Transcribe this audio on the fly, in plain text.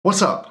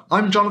What's up?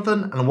 I'm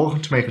Jonathan and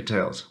welcome to Maker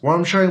Tales, where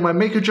I'm sharing my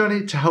maker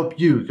journey to help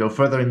you go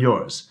further in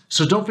yours.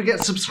 So don't forget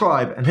to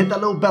subscribe and hit that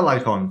little bell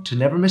icon to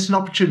never miss an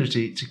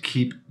opportunity to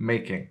keep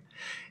making.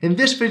 In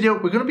this video,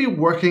 we're going to be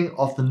working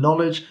off the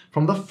knowledge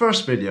from the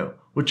first video,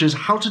 which is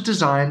how to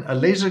design a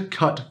laser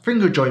cut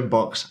finger joint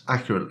box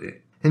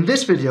accurately. In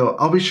this video,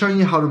 I'll be showing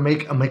you how to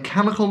make a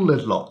mechanical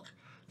lid lock.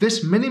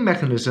 This mini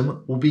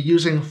mechanism will be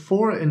using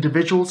 4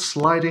 individual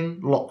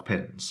sliding lock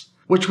pins,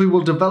 which we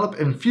will develop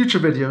in future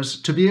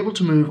videos to be able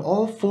to move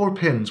all 4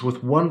 pins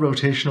with one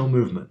rotational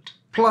movement.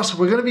 Plus,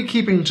 we're going to be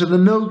keeping to the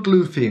no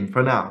glue theme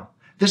for now.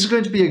 This is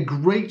going to be a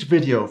great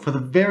video for the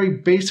very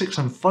basics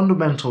and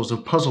fundamentals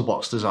of puzzle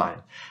box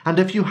design, and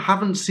if you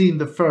haven't seen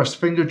the first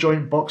finger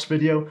joint box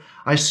video,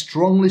 I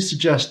strongly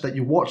suggest that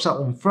you watch that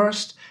one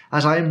first,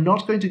 as I am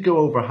not going to go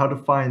over how to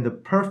find the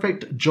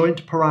perfect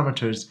joint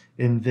parameters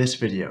in this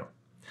video.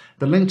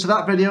 The link to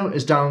that video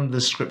is down in the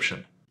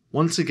description.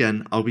 Once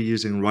again, I'll be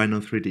using Rhino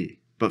 3D,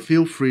 but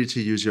feel free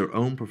to use your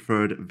own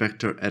preferred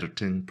vector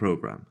editing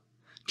program.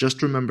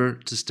 Just remember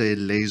to stay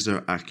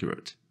laser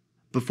accurate.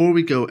 Before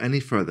we go any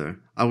further,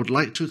 I would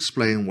like to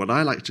explain what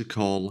I like to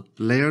call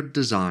layered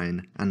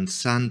design and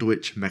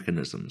sandwich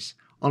mechanisms.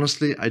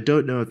 Honestly, I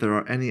don't know if there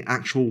are any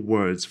actual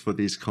words for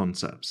these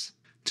concepts.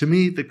 To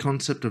me, the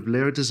concept of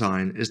layered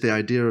design is the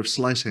idea of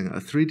slicing a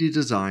 3D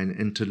design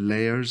into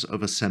layers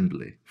of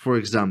assembly. For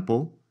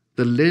example,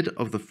 the lid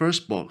of the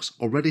first box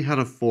already had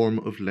a form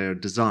of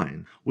layered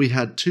design. We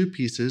had 2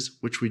 pieces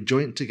which we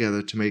joined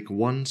together to make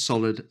one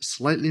solid,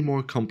 slightly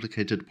more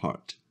complicated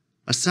part.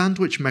 A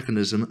sandwich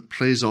mechanism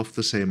plays off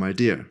the same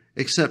idea,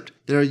 except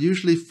there are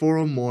usually 4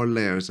 or more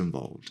layers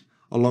involved,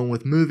 along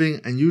with moving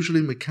and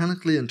usually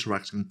mechanically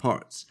interacting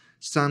parts,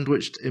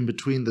 sandwiched in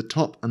between the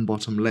top and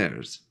bottom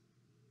layers.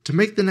 To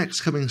make the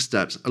next coming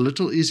steps a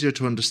little easier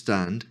to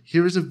understand,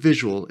 here is a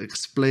visual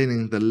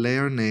explaining the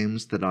layer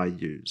names that I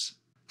use.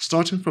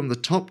 Starting from the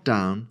top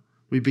down,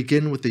 we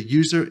begin with the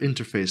user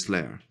interface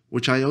layer,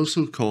 which I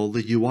also call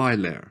the UI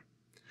layer.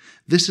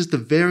 This is the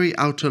very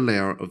outer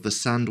layer of the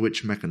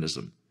sandwich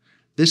mechanism.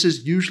 This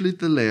is usually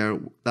the layer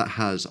that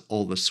has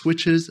all the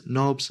switches,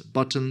 knobs,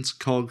 buttons,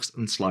 cogs,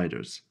 and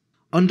sliders.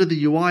 Under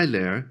the UI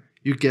layer,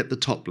 you get the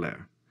top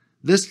layer.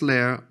 This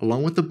layer,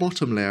 along with the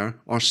bottom layer,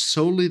 are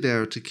solely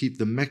there to keep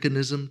the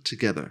mechanism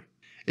together.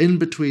 In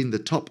between the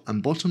top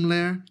and bottom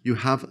layer, you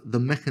have the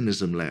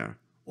mechanism layer,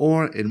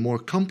 or in more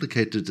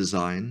complicated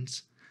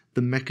designs,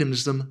 the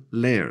mechanism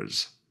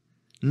layers.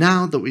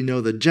 Now that we know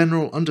the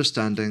general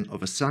understanding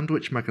of a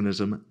sandwich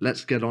mechanism,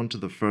 let's get on to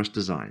the first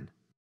design.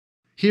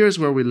 Here's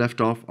where we left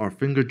off our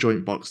finger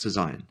joint box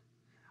design.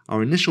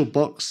 Our initial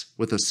box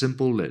with a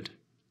simple lid.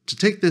 To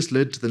take this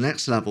lid to the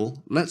next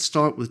level, let's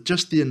start with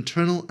just the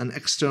internal and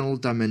external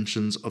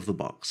dimensions of the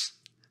box.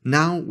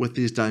 Now, with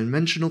these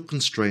dimensional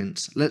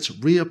constraints, let's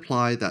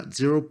reapply that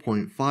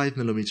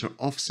 0.5mm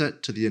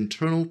offset to the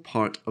internal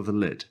part of the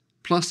lid.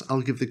 Plus,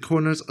 I'll give the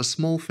corners a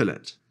small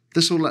fillet.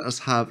 This will let us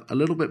have a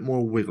little bit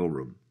more wiggle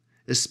room,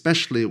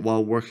 especially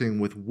while working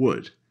with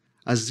wood,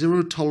 as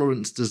zero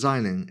tolerance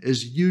designing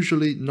is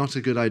usually not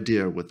a good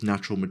idea with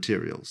natural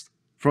materials.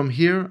 From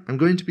here, I'm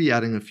going to be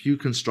adding a few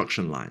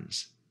construction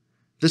lines.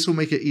 This will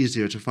make it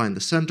easier to find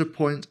the center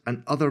point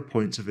and other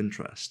points of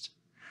interest.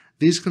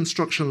 These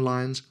construction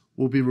lines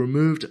will be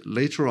removed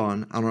later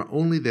on and are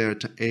only there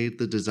to aid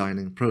the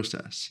designing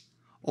process.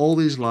 All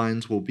these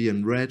lines will be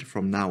in red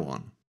from now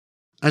on.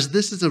 As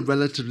this is a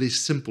relatively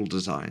simple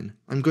design,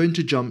 I'm going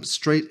to jump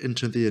straight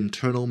into the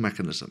internal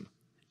mechanism.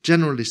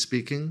 Generally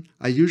speaking,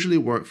 I usually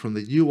work from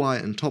the UI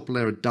and top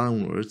layer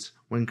downwards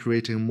when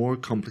creating more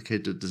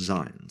complicated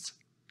designs.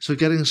 So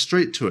getting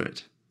straight to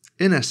it.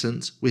 In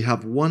essence, we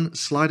have one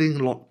sliding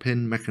lock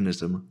pin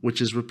mechanism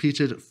which is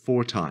repeated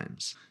 4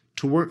 times.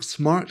 To work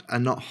smart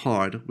and not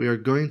hard, we are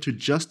going to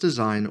just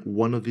design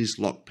one of these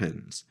lock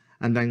pins,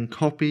 and then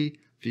copy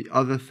the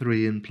other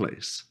 3 in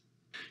place.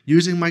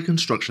 Using my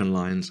construction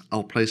lines,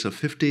 I'll place a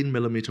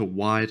 15mm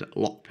wide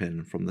lock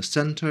pin from the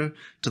center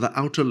to the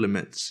outer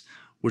limits,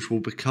 which will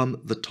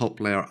become the top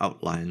layer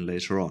outline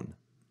later on.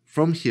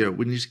 From here,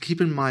 we need to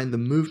keep in mind the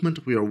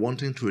movement we are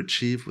wanting to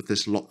achieve with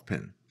this lock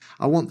pin.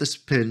 I want this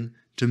pin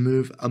to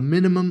move a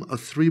minimum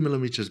of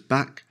 3mm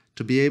back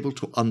to be able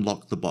to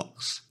unlock the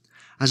box.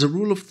 As a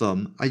rule of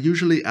thumb, I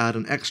usually add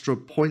an extra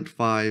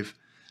 0.5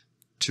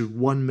 to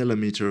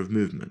 1mm of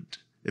movement,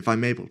 if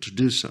I'm able to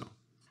do so.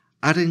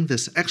 Adding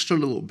this extra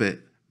little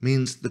bit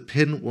means the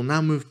pin will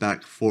now move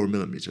back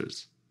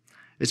 4mm.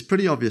 It's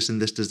pretty obvious in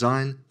this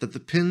design that the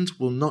pins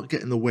will not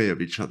get in the way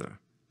of each other,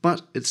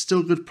 but it's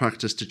still good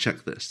practice to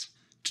check this.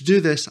 To do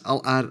this,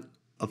 I'll add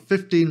a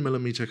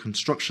 15mm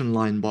construction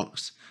line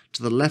box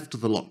to the left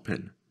of the lock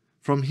pin.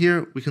 From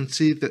here, we can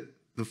see that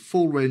the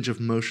full range of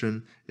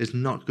motion is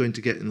not going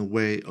to get in the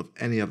way of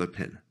any other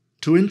pin.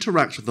 To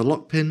interact with the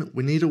lock pin,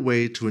 we need a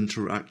way to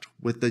interact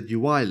with the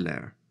UI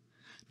layer.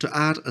 To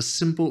add a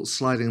simple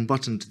sliding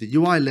button to the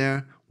UI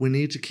layer, we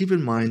need to keep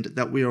in mind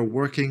that we are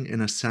working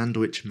in a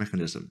sandwich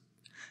mechanism.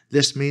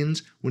 This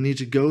means we need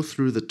to go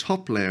through the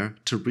top layer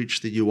to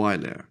reach the UI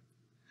layer.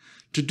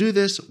 To do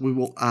this, we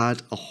will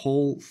add a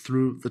hole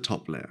through the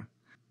top layer.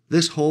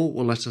 This hole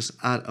will let us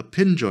add a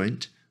pin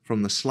joint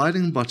from the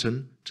sliding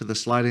button to the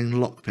sliding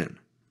lock pin.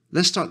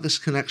 Let's start this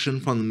connection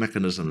from the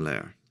mechanism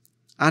layer,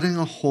 adding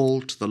a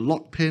hole to the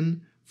lock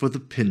pin for the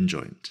pin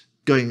joint.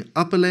 Going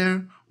up a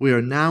layer, we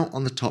are now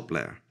on the top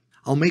layer.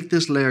 I'll make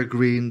this layer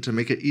green to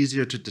make it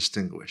easier to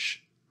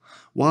distinguish.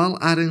 While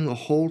adding the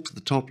hole to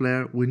the top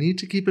layer, we need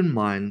to keep in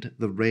mind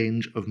the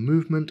range of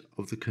movement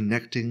of the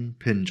connecting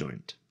pin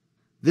joint.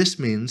 This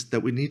means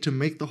that we need to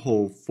make the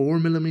hole 4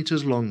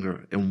 mm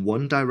longer in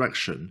one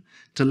direction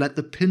to let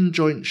the pin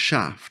joint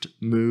shaft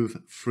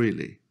move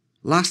freely.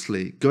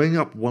 Lastly, going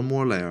up one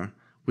more layer,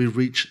 we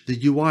reach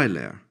the UI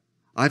layer.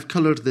 I've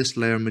colored this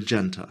layer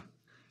magenta.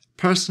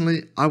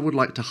 Personally, I would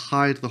like to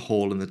hide the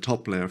hole in the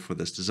top layer for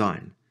this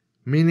design,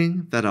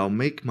 meaning that I'll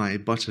make my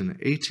button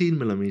 18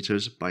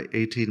 mm by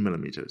 18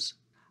 mm.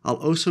 I'll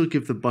also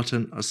give the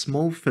button a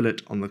small fillet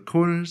on the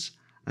corners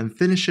and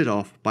finish it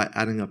off by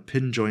adding a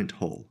pin joint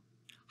hole.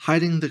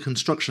 Hiding the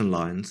construction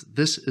lines,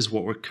 this is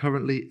what we're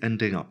currently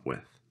ending up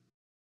with.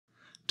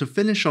 To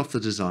finish off the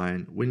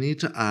design, we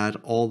need to add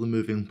all the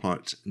moving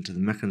parts into the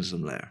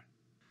mechanism layer.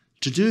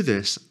 To do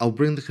this, I'll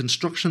bring the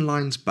construction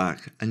lines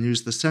back and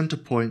use the center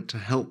point to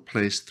help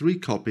place 3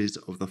 copies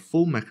of the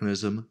full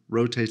mechanism,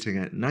 rotating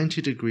at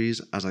 90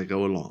 degrees as I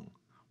go along.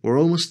 We're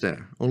almost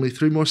there, only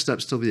 3 more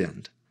steps till the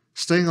end.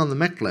 Staying on the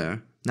mech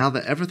layer, now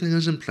that everything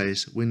is in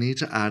place, we need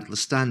to add the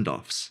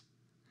standoffs.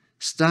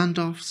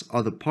 Standoffs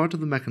are the part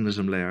of the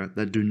mechanism layer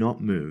that do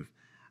not move,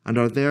 and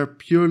are there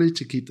purely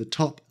to keep the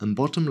top and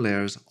bottom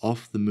layers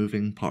off the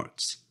moving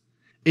parts.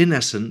 In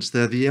essence,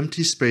 they're the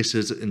empty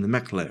spaces in the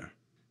mech layer.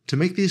 To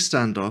make these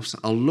standoffs,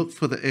 I'll look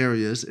for the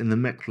areas in the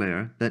mech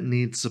layer that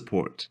need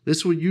support.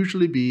 This will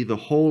usually be the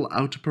whole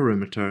outer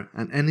perimeter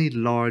and any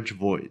large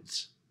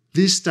voids.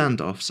 These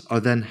standoffs are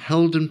then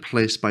held in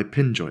place by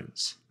pin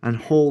joints and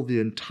hold the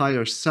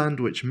entire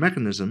sandwich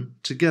mechanism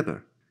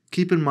together.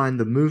 Keep in mind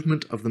the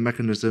movement of the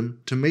mechanism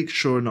to make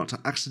sure not to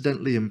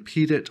accidentally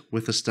impede it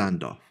with a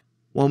standoff.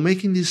 While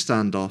making these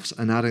standoffs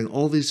and adding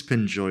all these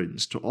pin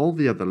joints to all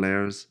the other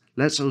layers,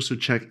 let's also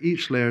check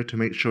each layer to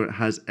make sure it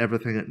has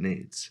everything it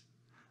needs.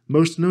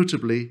 Most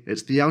notably,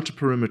 it's the outer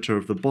perimeter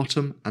of the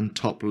bottom and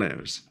top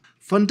layers.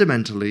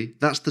 Fundamentally,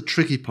 that's the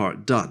tricky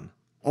part done.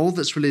 All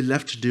that's really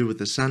left to do with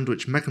the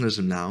sandwich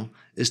mechanism now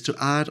is to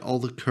add all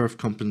the kerf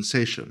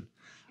compensation,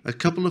 a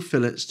couple of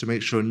fillets to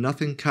make sure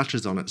nothing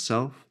catches on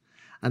itself,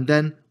 and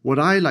then what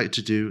I like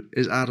to do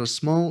is add a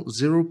small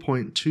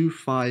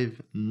 0.25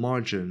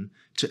 margin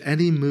to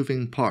any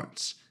moving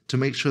parts to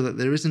make sure that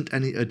there isn't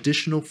any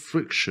additional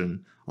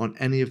friction on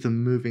any of the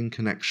moving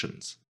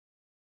connections.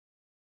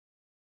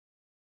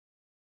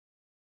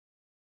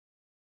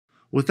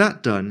 With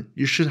that done,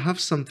 you should have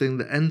something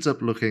that ends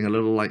up looking a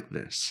little like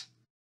this.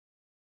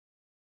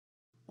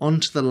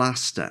 On to the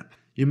last step.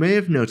 You may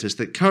have noticed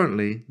that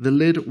currently the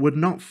lid would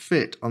not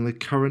fit on the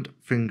current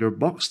finger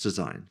box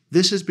design.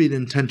 This has been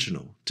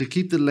intentional, to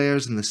keep the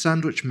layers in the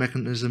sandwich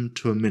mechanism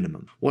to a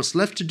minimum. What's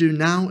left to do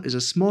now is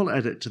a small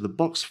edit to the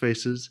box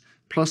faces,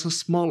 plus a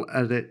small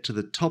edit to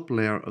the top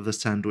layer of the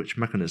sandwich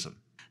mechanism.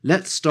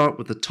 Let's start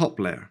with the top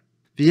layer.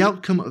 The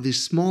outcome of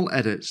these small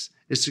edits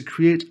is to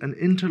create an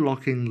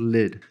interlocking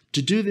lid.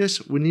 To do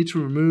this, we need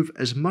to remove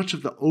as much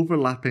of the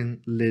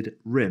overlapping lid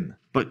rim,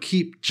 but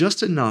keep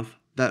just enough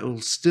that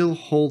will still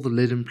hold the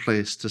lid in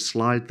place to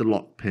slide the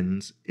lock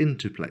pins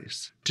into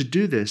place. To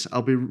do this,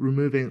 I'll be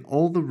removing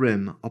all the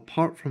rim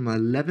apart from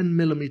an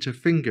 11mm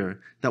finger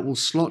that will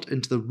slot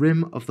into the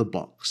rim of the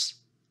box.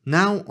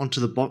 Now onto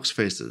the box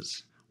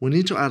faces. We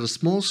need to add a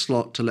small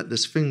slot to let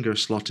this finger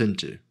slot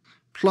into.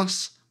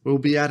 Plus, we'll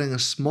be adding a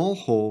small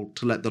hole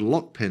to let the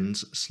lock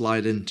pins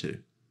slide into.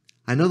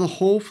 I know the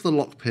hole for the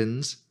lock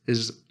pins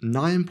is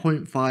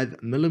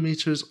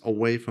 9.5mm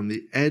away from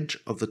the edge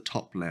of the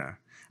top layer,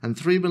 and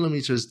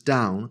 3mm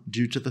down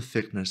due to the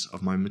thickness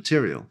of my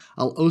material.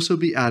 I'll also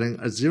be adding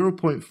a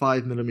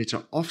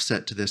 0.5mm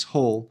offset to this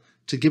hole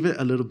to give it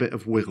a little bit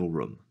of wiggle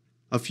room.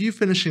 A few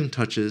finishing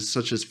touches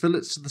such as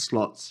fillets to the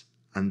slots,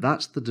 and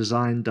that's the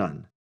design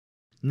done.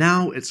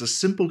 Now it's a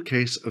simple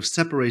case of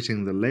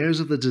separating the layers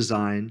of the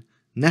design,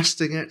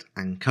 nesting it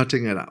and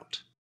cutting it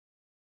out.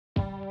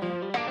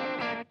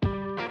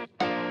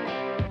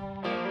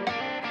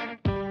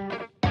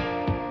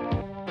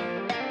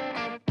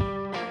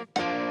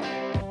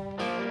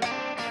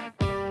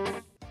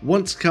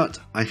 Once cut,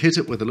 I hit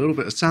it with a little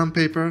bit of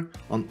sandpaper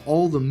on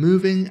all the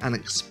moving and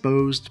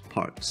exposed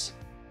parts.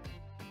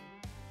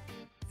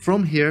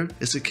 From here,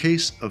 it's a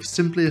case of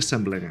simply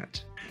assembling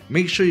it.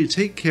 Make sure you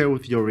take care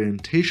with the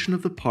orientation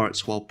of the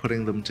parts while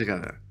putting them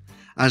together,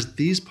 as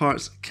these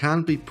parts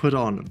can be put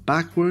on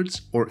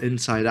backwards or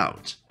inside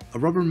out. A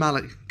rubber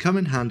mallet can come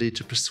in handy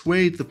to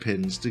persuade the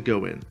pins to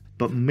go in,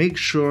 but make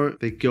sure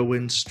they go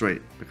in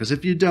straight, because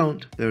if you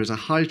don't, there is a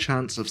high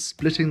chance of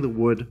splitting the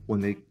wood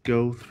when they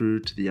go through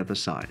to the other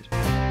side.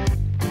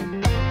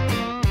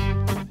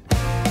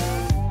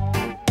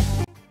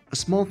 A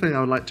small thing I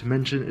would like to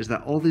mention is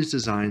that all these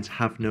designs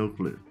have no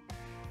glue.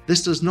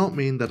 This does not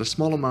mean that a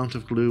small amount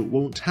of glue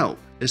won't help,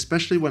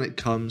 especially when it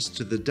comes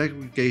to the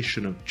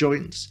degradation of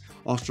joints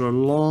after a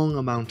long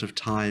amount of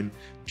time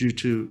due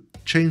to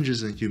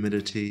changes in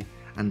humidity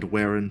and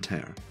wear and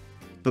tear.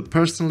 But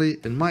personally,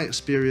 in my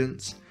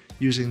experience,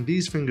 using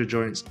these finger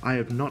joints, I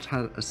have not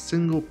had a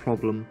single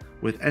problem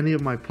with any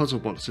of my puzzle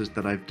boxes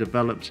that I've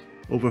developed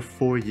over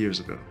 4 years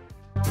ago.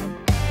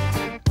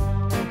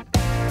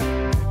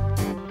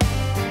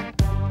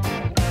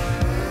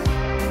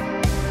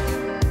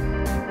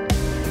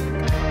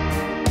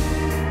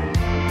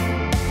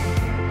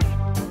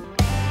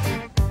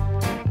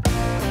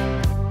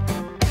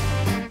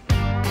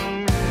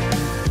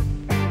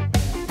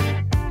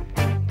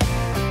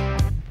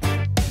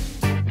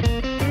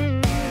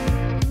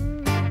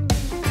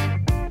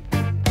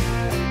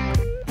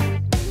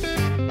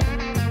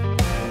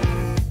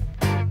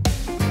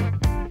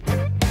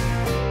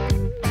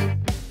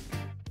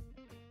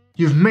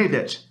 You've made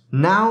it!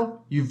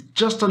 Now you've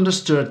just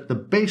understood the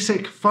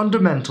basic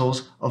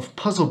fundamentals of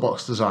puzzle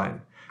box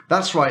design.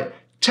 That's right,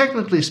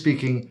 technically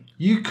speaking,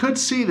 you could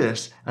see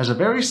this as a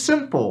very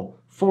simple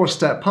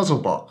 4-step puzzle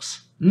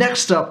box.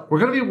 Next up, we're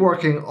going to be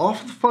working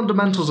off the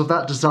fundamentals of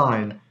that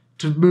design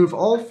to move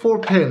all 4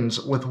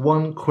 pins with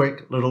one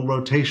quick little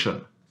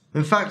rotation.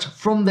 In fact,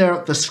 from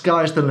there, the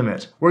sky's the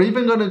limit. We're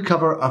even going to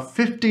cover a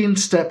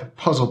 15-step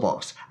puzzle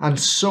box and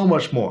so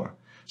much more.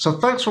 So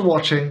thanks for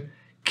watching.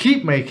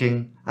 Keep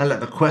making and let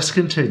the quest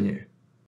continue.